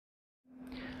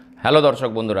Hello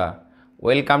দর্শক বন্ধুরা,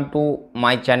 welcome to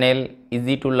my channel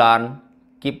easy to learn,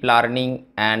 keep learning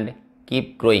and keep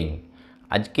growing.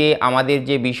 আজকে আমাদের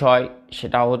যে বিষয়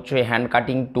সেটা হচ্ছে হ্যান্ড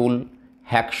কাটিং টুল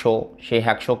হ্যাকশো। সেই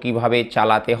হ্যাকশো কীভাবে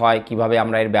চালাতে হয়, কিভাবে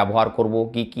আমরা এর ব্যবহার করব,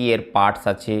 কি কি এর পার্টস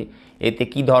আছে, এতে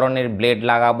কি ধরনের ব্লেড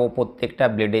লাগাবো, প্রত্যেকটা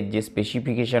ব্লেডের যে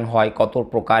স্পেসিফিকেশন হয়, কত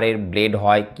প্রকারের ব্লেড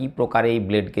হয়, কি প্রকারে এই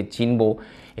ব্লেডকে চিনব,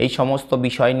 এই সমস্ত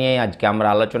বিষয় নিয়ে আজকে আমরা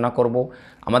আলোচনা করব।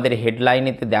 আমাদের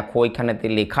হেডলাইনেতে দেখো, এখানেতে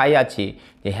লেখাই আছে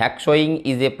যে হ্যাকসোয়িং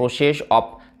is a process of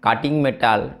cutting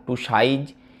metal two size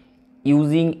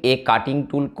using a cutting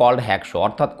tool called hacksaw.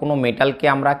 অর্থাৎ কোনো মেটালকে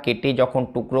আমরা কেটে যখন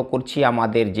টুকরো করছি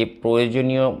আমাদের যে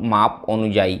প্রয়োজনীয় মাপ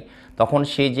অনুযায়ী, তখন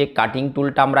সেই যে কাটিং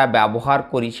টুলটা আমরা ব্যবহার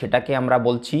করি সেটাকে আমরা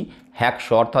বলছি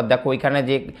হ্যাকশো। অর্থাৎ দেখো এখানে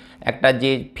যে একটা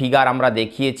যে ফিগার আমরা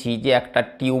দেখিয়েছি, যে একটা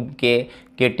টিউবকে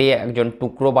কেটে একজন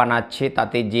টুকরো বানাচ্ছে,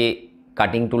 তাতে যে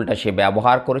কাটিং টুলটা সে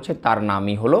ব্যবহার করেছে তার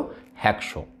নামই হলো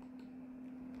hacksaw.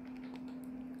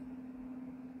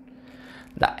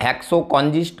 The hacksaw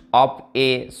consists of a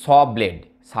saw blade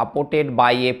supported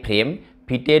by a frame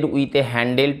fitted with a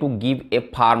handle to give a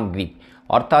firm grip।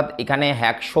 অর্থাৎ এখানে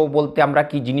হ্যাকশো বলতে আমরা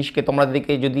কি জিনিসকে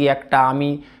তোমাদেরকে যদি একটা আমি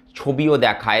ছবিও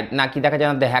দেখায় না, কি দেখা যায়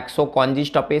না, hacksaw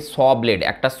consist of A saw blade,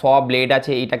 একটা স ব্লেড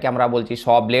আছে, এটাকে আমরা বলছি স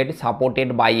blade supported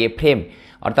by A frame.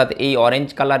 অর্থাৎ এই অরেঞ্জ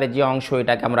কালারের যে অংশ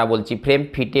এটাকে আমরা বলছি ফ্রেম,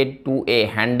 ফিটেড টু এ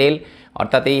হ্যান্ডেল,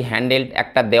 অর্থাৎ এই হ্যান্ডেল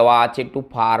একটা দেওয়া আছে টু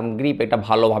ফার্ম গ্রিপ, এটা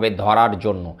ভালোভাবে ধরার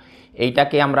জন্য,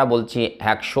 এইটাকে আমরা বলছি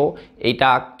হ্যাকশো। এইটা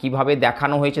কিভাবে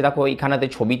দেখানো হয়েছে দেখো, এইখানেতে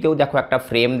ছবিতেও দেখো একটা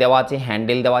ফ্রেম দেওয়া আছে,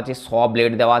 হ্যান্ডেল দেওয়া আছে, স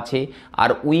ব্লেড দেওয়া আছে, আর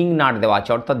উইং নাট দেওয়া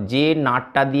আছে। অর্থাৎ যে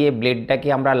নাটটা দিয়ে ব্লেডটাকে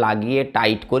আমরা লাগিয়ে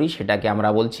টাইট করি সেটাকে আমরা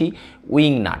বলছি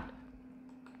উইং নাট।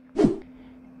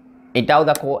 এটাও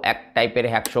দেখো এক টাইপের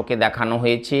হ্যাকশোকে দেখানো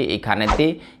হয়েছে। এখানেতে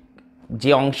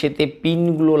যে অংশেতে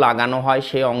পিনগুলো লাগানো হয়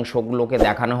সেই অংশগুলোকে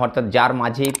দেখানো হয়, অর্থাৎ যার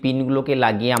মাঝে পিনগুলোকে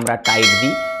লাগিয়ে আমরা টাইট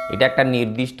দিই, এটা একটা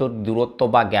নির্দিষ্ট দূরত্ব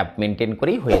বা গ্যাপ মেনটেন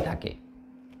করেই হয়ে থাকে।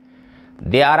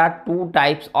 দেয়ার আর two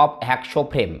types of hacksaw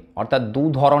frame, অর্থাৎ দু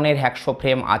ধরনের হ্যাকশো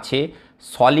ফ্রেম আছে।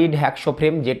 সলিড হ্যাকশো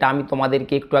ফ্রেম, যেটা আমি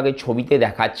তোমাদেরকে একটু আগে ছবিতে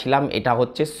দেখাচ্ছিলাম, এটা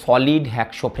হচ্ছে সলিড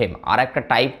হ্যাকশো ফ্রেম। আর একটা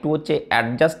টাইপ টু হচ্ছে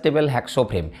অ্যাডজাস্টেবল হ্যাকশো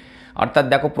ফ্রেম। অর্থাৎ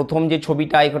দেখো প্রথম যে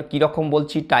ছবিটা এবার কীরকম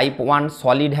বলছি, টাইপ 1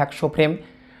 সলিড হ্যাকশো ফ্রেম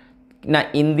না,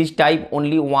 in this type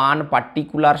only one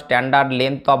particular standard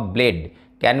length of blade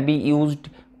can be used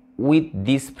with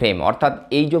this frame. অর্থাৎ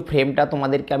এই যে ফ্রেমটা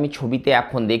তোমাদেরকে আমি ছবিতে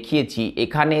এখন দেখিয়েছি,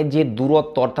 এখানে যে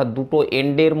দূরত্ব, অর্থাৎ দুটো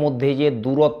এন্ডের মধ্যে যে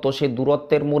দূরত্ব, সে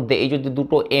দূরত্বের মধ্যে এই যে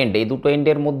দুটো এন্ড, এই দুটো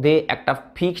এন্ডের মধ্যে একটা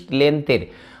ফিক্সড লেন্থের,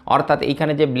 অর্থাৎ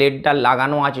এইখানে যে ব্লেডটা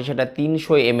লাগানো আছে সেটা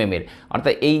 300 mm এর,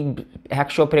 অর্থাৎ এই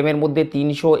হ্যাকশো ফ্রেমের মধ্যে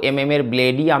 300 mm এর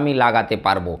ব্লেডই আমি লাগাতে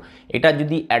পারবো। এটা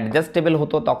যদি অ্যাডজাস্টেবল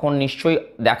হতো তখন নিশ্চয়ই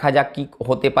দেখা যাক কি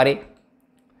হতে পারে।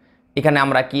 এখানে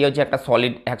আমরা কি হচ্ছে একটা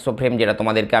সলিড হ্যাকশো ফ্রেম, যেটা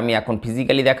তোমাদেরকে আমি এখন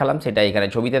ফিজিক্যালি দেখালাম, সেটা এখানে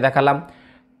ছবিতে দেখালাম।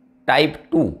 টাইপ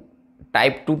 2,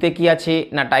 টাইপ 2তে কী আছে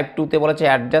না, টাইপ 2তে বলেছে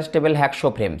অ্যাডজাস্টেবল হ্যাকশো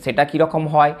ফ্রেম। সেটা কীরকম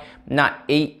হয় না,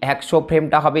 এই হ্যাকশো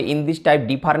ফ্রেমটা হবে in this type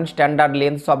different standard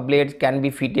লেন্থস of blades can be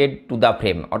fitted to the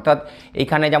frame. অর্থাৎ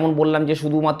এখানে যেমন বললাম যে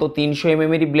শুধুমাত্র 300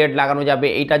 mm ব্লেড লাগানো যাবে,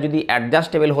 এইটা যদি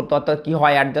অ্যাডজাস্টেবল হতো, অর্থাৎ কী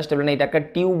হয় অ্যাডজাস্টেবল না, এটা একটা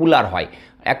টিউবুলার হয়,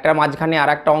 একটা মাঝখানে আর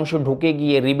একটা অংশ ঢুকে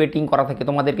গিয়ে রিবেটিং করা থাকে।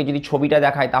 তোমাদেরকে যদি ছবিটা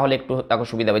দেখায় তাহলে একটু দেখো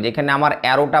সুবিধা হবে, যেখানে আমার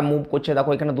অ্যারোটা মুভ করছে, দেখো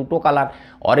এখানে দুটো কালার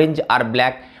অরেঞ্জ আর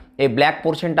ব্ল্যাক, এই ব্ল্যাক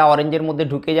পোর্শনটা অরেঞ্জের মধ্যে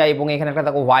ঢুকে যায় এবং এখানে একটা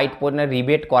দেখো হোয়াইট পোর্শনের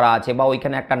রিবেট করা আছে, বা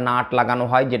ওইখানে একটা নাট লাগানো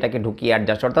হয় যেটাকে ঢুকিয়ে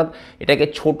অ্যাডজাস্ট। অর্থাৎ এটাকে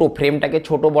ছোট ফ্রেমটাকে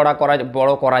ছোট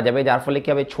বড় করা যাবে, যার ফলে কী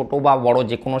হবে ছোটো বা বড়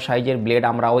যে কোনো সাইজের ব্লেড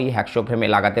আমরা ওই হ্যাকশো ফ্রেমে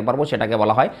লাগাতে পারবো, সেটাকে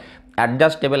বলা হয়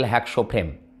adjustable hacksaw frame.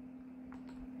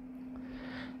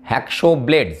 Hacksaw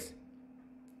blades,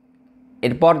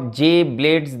 এরপর যে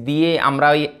ব্লেডস দিয়ে আমরা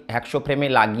ওই হ্যাকশো ফ্রেমে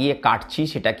লাগিয়ে কাটছি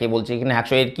সেটাকে বলছি এখানে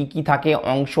হ্যাকশো। এর কী কী থাকে,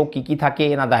 অংশ কী কী থাকে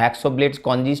না, the hacksaw blades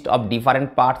consist of different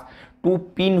parts to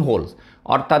pin holes.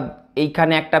 অর্থাৎ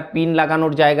এইখানে একটা পিন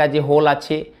লাগানোর জায়গা যে হোল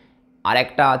আছে, আর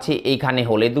একটা আছে এইখানে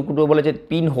হোল, এই দুটো বলেছে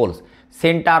পিন হোলস।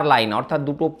 সেন্টার লাইন, অর্থাৎ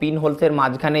দুটো পিন হোলসের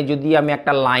মাঝখানে যদি আমি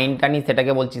একটা লাইন টানি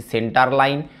সেটাকে বলছি সেন্টার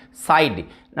লাইন। সাইড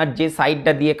না, যে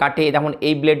সাইডটা দিয়ে কাটে, যেমন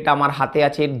এই ব্লেডটা আমার হাতে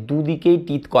আছে, দুদিকেই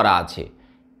টিথ করা আছে,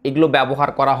 এগুলো ব্যবহার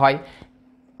করা হয়।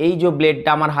 এই যে ব্লেডটা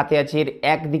আমার হাতে আছে এর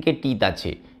একদিকে টিথ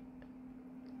আছে,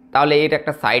 তাহলে এর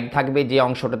একটা সাইড থাকবে যে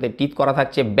অংশটাতে টিথ করা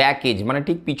থাকছে, ব্যাক এজ মানে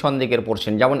ঠিক পিছন দিকের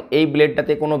পোর্শন। যেমন এই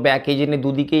ব্লেডটাতে কোনো ব্যাক এজ নেই,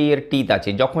 দুদিকেই এর টিথ আছে,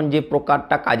 যখন যে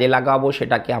প্রকারটা কাজে লাগাবো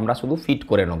সেটাকে আমরা শুধু ফিট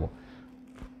করে নেব।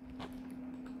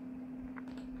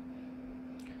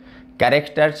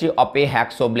 Characteristic of A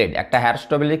hacksaw blade, একটা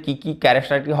হ্যাকশো ব্লেডের কী কী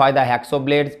ক্যারেক্টারিস্টিক হয়, the hacksaw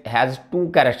blade has to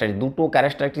characteristic, দুটো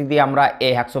ক্যারেক্টারিস্টিক দিয়ে আমরা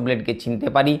এই হ্যাকশো ব্লেডকে চিনতে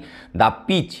পারি। দ্য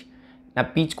পিচ না,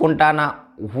 পিচ কোনটা না,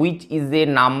 which is a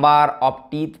number of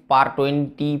teeth per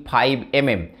 25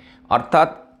 mm, অর্থাৎ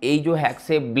এই যে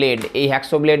হ্যাকসে ব্লেড, এই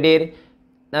হ্যাকসো ব্লেডের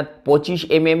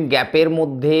 25 গ্যাপের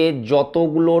মধ্যে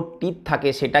যতগুলো টিথ থাকে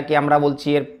সেটাকে আমরা বলছি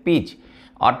এর পিচ।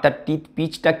 অর্থাৎ টিথ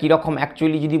পিচটা কীরকম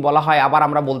অ্যাকচুয়ালি যদি বলা হয়, আবার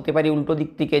আমরা বলতে পারি উল্টো দিক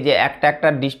থেকে যে একটা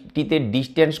টিথের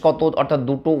ডিস্টেন্স কত, অর্থাৎ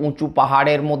দুটো উঁচু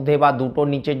পাহাড়ের মধ্যে বা দুটো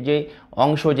নিচের যে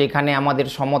অংশ যেখানে আমাদের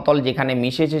সমতল যেখানে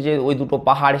মিশেছে যে ওই দুটো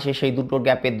পাহাড় সেই দুটো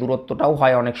গ্যাপের দূরত্বটাও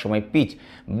হয় অনেক সময় পিচ।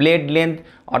 ব্লেড লেন্থ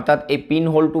অর্থাৎ এই পিন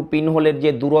হোল টু পিন হোলের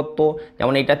যে দূরত্ব,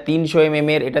 যেমন এটা 300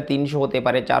 এর, এটা 300 হতে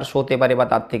পারে, 400 হতে পারে বা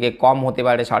তার থেকে কম হতে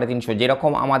পারে, 350,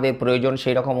 যেরকম আমাদের প্রয়োজন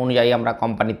সেই রকম অনুযায়ী আমরা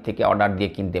কোম্পানির থেকে অর্ডার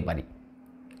দিয়ে কিনতে পারি।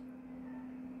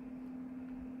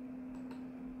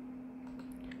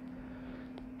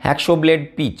 hacksaw blade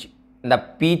pitch. The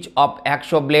pitch of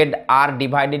hacksaw blade are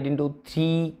divided into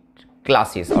 3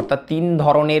 classes, অর্থাৎ 3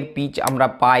 ধরনের পিচ আমরা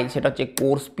পাই। সেটা হচ্ছে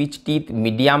course pitch teeth,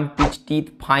 medium pitch teeth,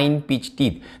 fine pitch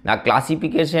teeth. The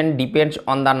classification depends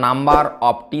on the number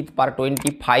of teeth per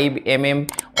 25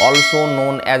 also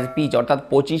known as pitch, অর্থাৎ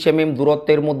 25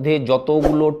 দূরত্বের মধ্যে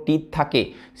যতগুলো teeth থাকে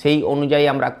সেই অনুযায়ী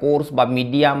আমরা কোর্স বা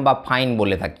মিডিয়াম বা ফাইন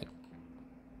বলে থাকি।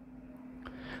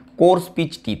 Course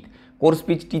pitch teeth, course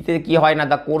pitch টিথে কী হয় না,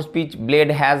 the course pitch blade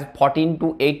has 14 to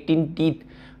 18 teeth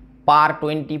পার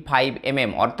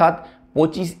 25 অর্থাৎ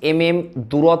 25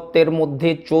 দূরত্বের মধ্যে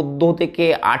 14 থেকে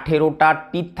 18টা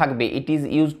টিথ থাকবে। It is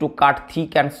use to cut thick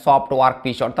and soft work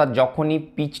pitch, অর্থাৎ যখনই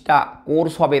পিচটা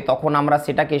কোর্স হবে তখন আমরা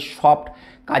সেটাকে সফট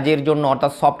কাজের জন্য,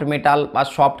 অর্থাৎ সফট মেটাল বা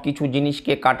সফট কিছু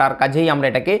জিনিসকে কাটার কাজেই আমরা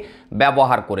এটাকে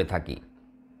ব্যবহার করে থাকি।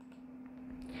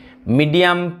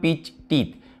 Medium pitch teeth,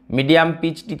 medium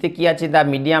pitch টিথে কী আছে, the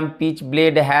medium pitch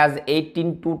blade has 18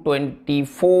 to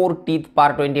 24 teeth পার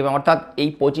 20 অর্থাৎ এই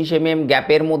 25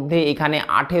 গ্যাপের মধ্যে এখানে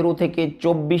 18 থেকে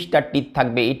 24টা টিথ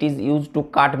থাকবে। It is use to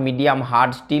cut medium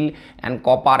hard steel and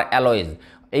copper অ্যালয়েজ।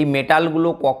 এই মেটালগুলো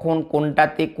কখন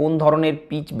কোনটাতে কোন ধরনের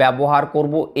পিচ ব্যবহার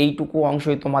করব এইটুকু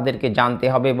অংশই তোমাদেরকে জানতে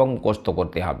হবে এবং মুখস্থ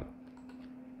করতে হবে।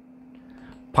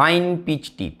 Fine pitch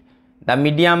teeth, the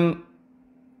medium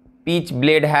pitch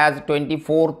blade has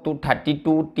 24 to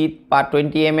 32 teeth per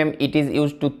 20 It is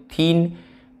used to thin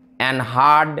and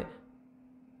hard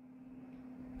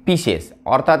pieces,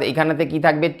 অর্থাৎ এখানেতে কি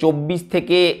থাকবে 24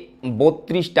 থেকে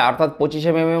 32টা, অর্থাৎ 25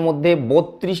 এর মধ্যে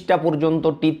 32টা পর্যন্ত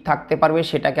টিথ থাকতে পারবে,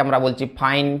 সেটাকে আমরা বলছি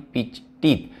fine pitch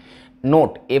teeth.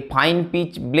 Note, A fine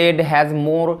pitch blade has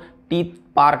more teeth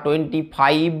per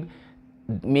 25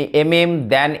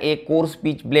 then A course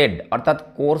pitch blade, অর্থাৎ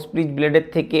কোর্স পিচ ব্লেডের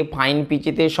থেকে ফাইন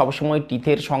পিচেতে সবসময়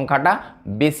টিথের সংখ্যাটা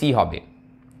বেশি হবে।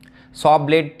 স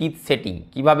ব্লেড টিথ সেটিং,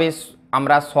 কিভাবে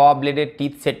আমরা স ব্লেডের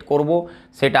টিথ সেট করব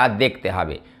সেটা দেখতে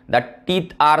হবে। The teeth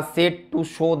R set to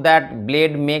show that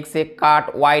blade makes A cut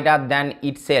wider than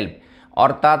itself,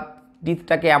 অর্থাৎ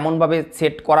টিথটাকে এমনভাবে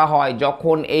সেট করা হয়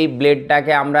যখন এই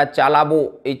ব্লেডটাকে আমরা চালাবো,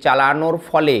 এই চালানোর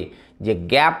ফলে যে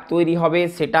গ্যাপ তৈরি হবে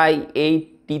সেটাই এই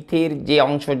টিথের যে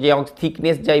অংশ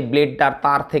থিকনেস যাই ব্লেডটার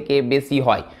তার থেকে বেশি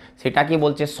হয়, সেটাকে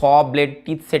বলছে স blade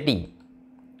teeth setting.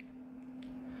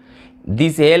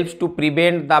 This helps to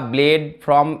prevent the blade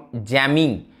from jamming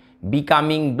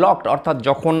becoming blocked, অর্থাৎ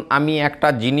যখন আমি একটা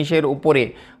জিনিসের উপরে,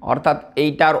 অর্থাৎ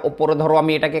এইটার ওপরে ধরো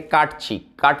আমি এটাকে কাটছি,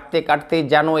 কাটতে কাটতে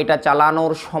যেন এটা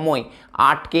চালানোর সময়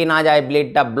আটকে না যায়,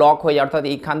 ব্লেডটা ব্লক হয়ে যায়, অর্থাৎ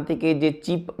এইখান থেকে যে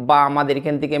চিপ বা আমাদের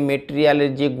এখান থেকে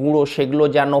মেটেরিয়ালের যে গুঁড়ো সেগুলো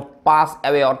যেন পাস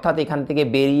অ্যাওয়ে, অর্থাৎ এখান থেকে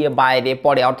বেরিয়ে বাইরে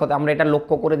পড়ে। অর্থাৎ আমরা এটা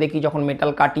লক্ষ্য করে দেখি যখন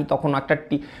মেটাল কাটি তখন একটা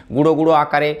গুঁড়ো গুঁড়ো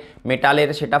আকারে মেটালের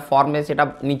সেটা ফর্মে সেটা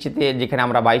নিচেতে যেখানে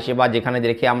আমরা বাইশে বা যেখানে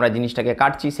রেখে আমরা জিনিসটাকে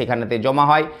কাটছি সেখানেতে জমা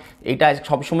হয়। এটা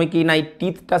সবসময় কি না এই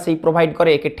টিথটা সেই প্রোভাইড করে,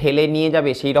 একে ঠেলে নিয়ে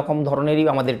যাবে, সেই রকম ধরনেরই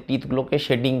আমাদের টিথগুলোকে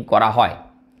শেডিং করা হয়।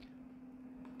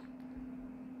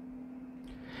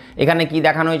 এখানে কি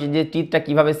দেখানো হয়েছে যে টিথটা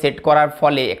কিভাবে সেট করার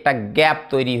ফলে একটা গ্যাপ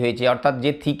তৈরি হয়েছে, অর্থাৎ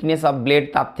যে থিকনেস অফ ব্লেড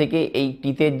তার থেকে এই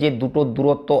টিথের যে দুটো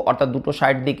দূরত্ব অর্থাৎ দুটো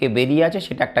সাইড দিকে বেরিয়ে আছে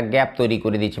সেটা একটা গ্যাপ তৈরি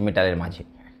করে দিয়েছে মেটালের মাঝে।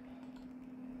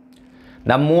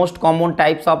 The most common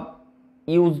types of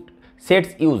used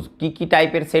sets use, কী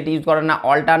টাইপের সেট ইউজ করে না,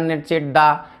 alternate set, the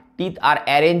teeth R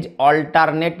arrange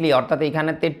alternately, অর্থাৎ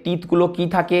এখানেতে টিথগুলো কি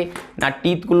থাকে না,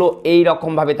 টিথগুলো এই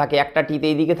রকমভাবে থাকে, একটা টিথ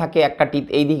এই দিকে থাকে একটা টিথ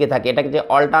এই দিকে থাকে, এটাকে যে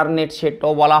অল্টারনেট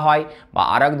সেটও বলা হয় বা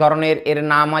আরেক ধরনের এর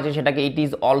নাম আছে সেটাকে it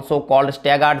is also called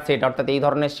staggered set, অর্থাৎ এই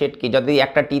ধরনের সেটকে যদি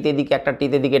একটা টিথ এদিকে একটা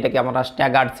টিথ এদিকে এটাকে আমরা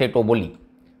স্ট্যাগার্ড সেটও বলি।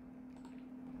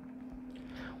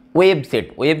 ওয়েব সেট,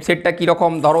 ওয়েব সেটটা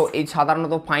কীরকম, ধরো এই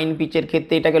সাধারণত ফাইন পিচের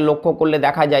ক্ষেত্রে এটাকে লক্ষ্য করলে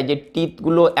দেখা যায় যে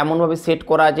টিথগুলো এমনভাবে সেট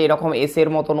করা আছে এরকম এসের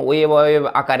মতন ওয়েব ওয়েব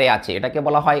আকারে আছে, এটাকে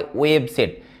বলা হয় ওয়েব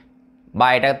সেট বা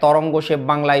এটা তরঙ্গ শেপ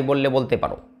বাংলায় বলতে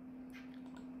পারো।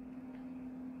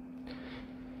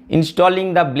 Installing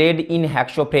the blade in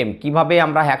hacksaw frame, কীভাবে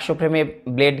আমরা হ্যাকসো ফ্রেমে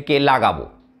ব্লেডকে লাগাবো।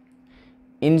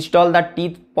 Install the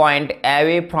teeth point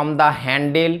away from the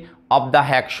handle of the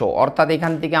hacksaw, অর্থাৎ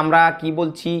এখান থেকে আমরা কি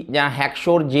বলছি, যে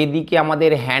হ্যাকশোর যেদিকে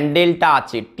আমাদের হ্যান্ডেলটা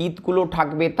আছে টিথগুলো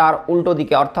থাকবে তার উল্টো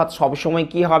দিকে, অর্থাৎ সবসময়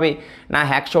কি হবে না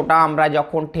হ্যাকশোটা আমরা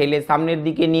যখন ঠেলে সামনের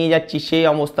দিকে নিয়ে যাচ্ছি সেই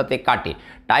অবস্থাতে কাটে।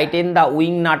 Titan the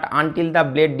wing nut until the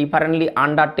blade differently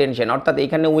under tension, অর্থাৎ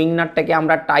এখানে উইং নাটটাকে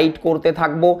আমরা টাইট করতে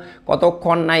থাকবো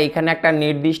কতক্ষণ না এখানে একটা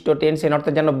নির্দিষ্ট টেনশন,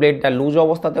 অর্থাৎ যেন ব্লেডটা লুজ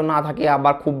অবস্থাতেও না থাকে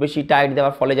আবার খুব বেশি টাইট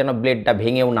দেওয়ার ফলে যেন ব্লেডটা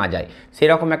ভেঙেও না যায়,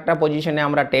 সেরকম একটা পজিশনে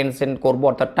আমরা টেনশন করবো,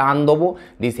 অর্থাৎ টান দেবো।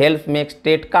 This help make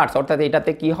straight Katz, অর্থাৎ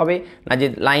এটাতে কি হবে না যে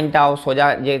লাইনটাও সোজা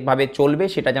যেভাবে চলবে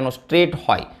সেটা যেন স্ট্রেট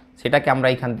হয়, সেটাকে আমরা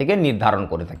এখান থেকে নির্ধারণ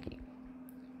করে থাকি।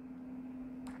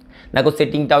 দেখো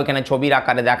সেটিংটাও এখানে ছবির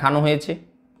আকারে দেখানো হয়েছে।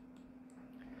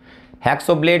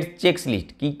 হ্যাকসো ব্লেড চেকস লিস্ট,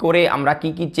 কী করে আমরা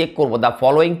কি চেক করব, the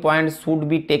following point should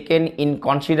be taken in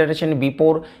consideration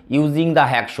before using the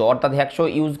hacksaw, অর্থাৎ হ্যাকসো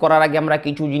ইউজ করার আগে আমরা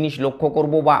কিছু জিনিস লক্ষ্য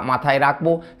করব বা মাথায়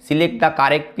রাখবো। Select the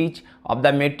correct pitch of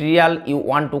the material you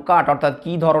want to কাট, অর্থাৎ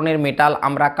কী ধরনের মেটাল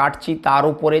আমরা কাটছি তার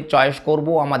উপরে চয়েস করব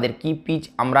আমাদের কি পিচ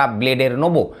আমরা ব্লেডের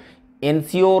নেব।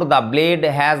 Ensure the blade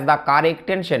has the correct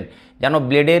tension, যেন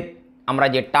ব্লেডের আমরা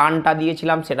যে টানটা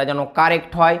দিয়েছিলাম সেটা যেন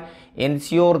কারেক্ট হয়।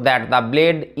 Ensure that the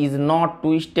blade is not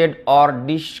twisted or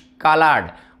ডিসকালার্ড,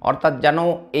 অর্থাৎ যেন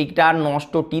এইটা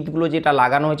নষ্ট টিথগুলো যেটা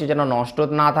লাগানো হয়েছে যেন নষ্ট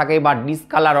না থাকে বা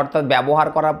ডিসকালার, অর্থাৎ ব্যবহার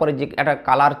করার পরে যে একটা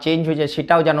কালার চেঞ্জ হয়ে যায়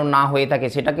সেটাও যেন না হয়ে থাকে,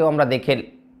 সেটাকেও আমরা দেখে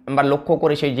আমরা লক্ষ্য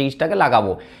করে সেই জিনিসটাকে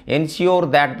লাগাবো। Ensure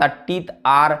that the teeth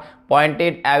R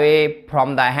pointed away from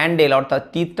the handle, অর্থাৎ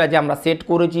টিথটা যে আমরা সেট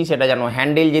করেছি সেটা যেন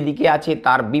হ্যান্ডেল যেদিকে আছে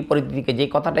তার বিপরীত দিকে, যে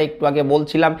কথাটা একটু আগে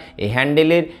বলছিলাম এই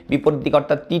হ্যান্ডেলের বিপরীত দিকে,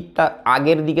 অর্থাৎ টিথটা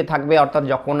আগের দিকে থাকবে, অর্থাৎ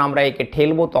যখন আমরা একে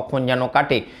ঠেলবো তখন যেন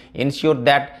কাটে। Ensure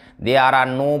that there R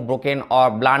no broken or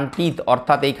blunt teeth,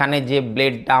 অর্থাৎ এইখানে যে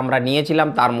ব্লেডটা আমরা নিয়েছিলাম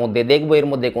তার মধ্যে দেখবো এর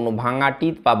মধ্যে কোনো ভাঙা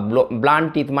টিথ বা ব্লান্ট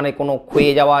টিথ মানে কোনো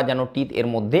ক্ষয়ে যাওয়া যেন টিথ এর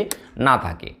মধ্যে না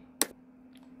থাকে।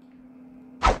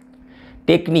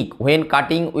 Technique when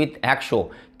cutting with hacksaw,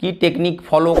 কি টেকনিক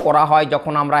ফলো করা হয়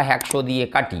যখন আমরা হ্যাকশো দিয়ে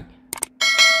কাটি।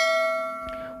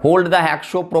 Hold the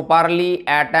hacksaw properly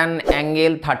at an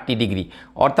angle 30 degree,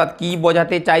 অর্থাৎ কি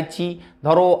বোঝাতে চাইছি,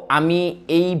 ধরো আমি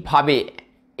এইভাবে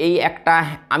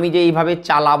আমি যে এইভাবে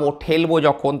চালাবো ঠেলবো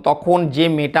যখন, তখন যে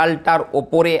মেটালটার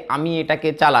ওপরে আমি এটাকে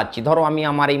চালাচ্ছি, ধরো আমি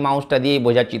আমার এই মাউসটা দিয়েই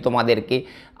বোঝাচ্ছি তোমাদেরকে,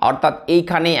 অর্থাৎ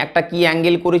এইখানে একটা কি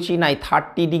অ্যাঙ্গেল করেছি না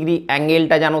 30 ডিগ্রি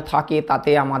অ্যাঙ্গেলটা যেন থাকে,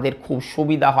 তাতে আমাদের খুব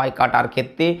সুবিধা হয় কাটার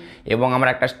ক্ষেত্রে এবং আমরা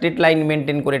একটা স্ট্রেট লাইন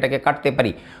মেনটেন করে এটাকে কাটতে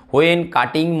পারি। When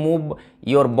cutting move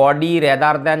your body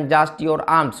rather than just your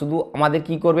arm, শুধু আমাদের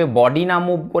কি করবে বডি না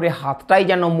মুভ করে হাতটাই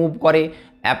যেন মুভ করে।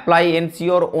 Apply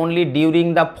ensure only during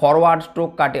the forward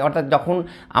stroke কাটে, অর্থাৎ যখন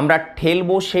আমরা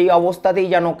ঠেলবো সেই অবস্থাতেই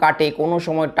যেন কাটে, কোনো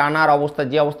সময় টানার অবস্থা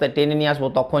যে অবস্থায় টেনে নিয়ে আসবো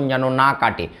তখন যেন না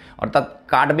কাটে, অর্থাৎ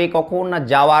কাটবে কখন না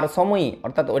যাওয়ার সময়ই,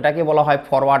 অর্থাৎ ওটাকে বলা হয়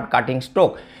forward cutting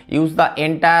stroke. Use the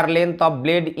entire length of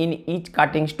blade in each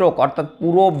cutting stroke, অর্থাৎ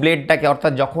পুরো ব্লেডটাকে,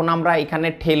 অর্থাৎ যখন আমরা এখানে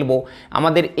ঠেলবো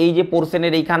আমাদের এই যে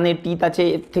পোর্শনের এইখানে টিথ আছে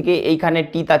এর থেকে এইখানে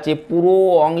টিথ আছে পুরো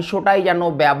অংশটাই যেন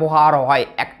ব্যবহার হয়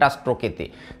একটা স্ট্রোকেতে,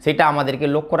 সেটা আমাদেরকে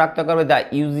লক্ষ্য রাখতে হবে। The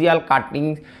usual cutting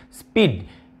speed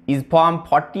is from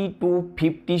 40 to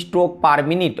 50 stroke per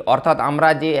minute, অর্থাৎ আমরা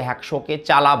যে হ্যাকশোকে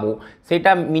চালাবো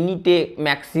সেটা মিনিটে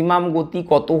ম্যাক্সিমাম গতি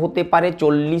কত হতে পারে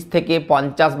 40 থেকে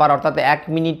 50 বার, অর্থাৎ 1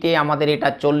 মিনিটে আমাদের এটা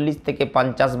 40 থেকে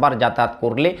 50 বার যাতায়াত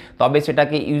করলে তবে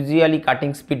সেটাকে ইউজুয়ালি কাটিং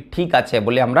স্পিড ঠিক আছে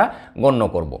বলে আমরা গণ্য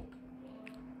করব।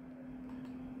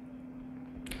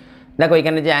 দেখো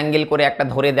এখানে যে অ্যাঙ্গেল করে একটা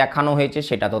ধরে দেখানো হয়েছে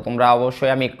সেটা তো তোমরা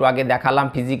অবশ্যই আমি একটু আগে দেখালাম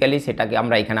ফিজিক্যালি, সেটাকে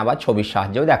আমরা এখানে আবার ছবির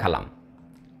সাহায্যেও দেখালাম।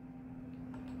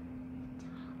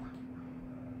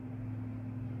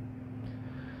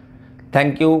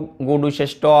 Thank you, good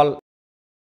wishes to all.